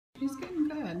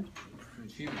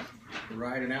She was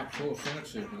writing out full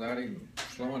sentences without even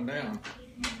slowing down.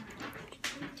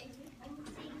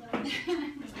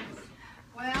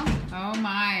 Well, oh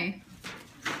my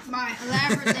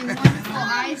elaborately wonderful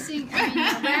icing,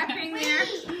 wrapping there.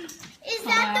 Is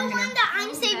that the one that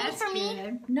I'm saving for me?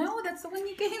 Good. No, that's the one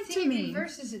you gave See, to it me.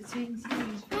 reverses it, so you can see.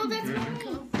 Well, that's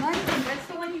mine. London, that's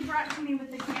the one you brought to me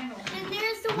with the candle. And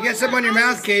there's the one You got something on your that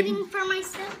mouth, I'm Gabe. saving for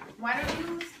myself. Why don't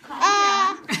you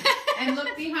calm down and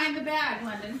look behind the bag,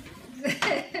 London?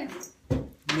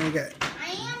 You got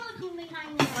I am looking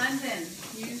behind me. London,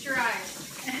 use your eyes.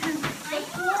 The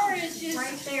floor is just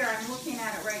Right there, I'm looking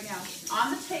at it right now.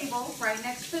 On the table, right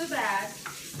next to the bag.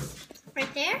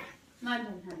 Right there?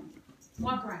 London, honey.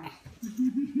 Walk around.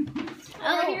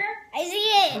 Oh, here? I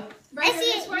see it. Right I see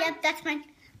this it. way? Yep, that's mine.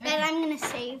 That I'm going to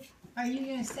save. Are you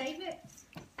gonna save it?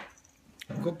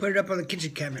 Go put it up on the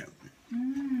kitchen cabinet.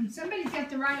 Somebody's got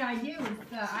the right idea with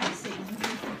the icing.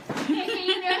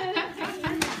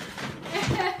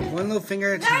 One little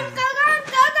finger at a Go, time. go, go,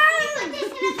 go, go. Put this in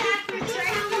the back for this You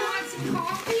one. want some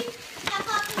coffee? Yeah,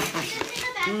 Papa, put this in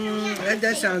the back for me. That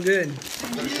does sound good.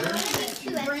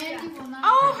 Brandy will not.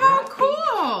 Oh, how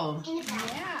cool! In the back.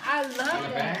 Yeah, I love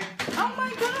that. Oh my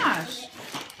gosh.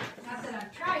 Not that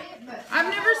I've tried it, but I've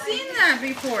never seen that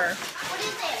before. What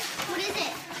is it? What is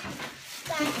it?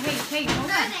 Hey, hold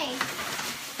What are on. they?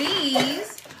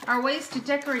 These are ways to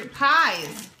decorate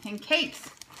pies and cakes.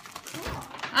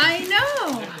 I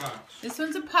know. This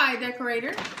one's a pie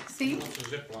decorator. See? It's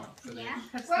a Ziploc for Yeah.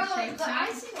 Cuts Well, the shapes the out.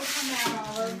 icing will come out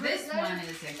all over. This Let one it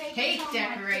is a make it cake home like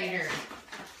decorator.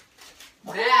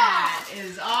 this. That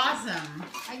is awesome.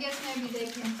 I guess maybe they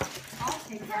can all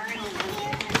take that.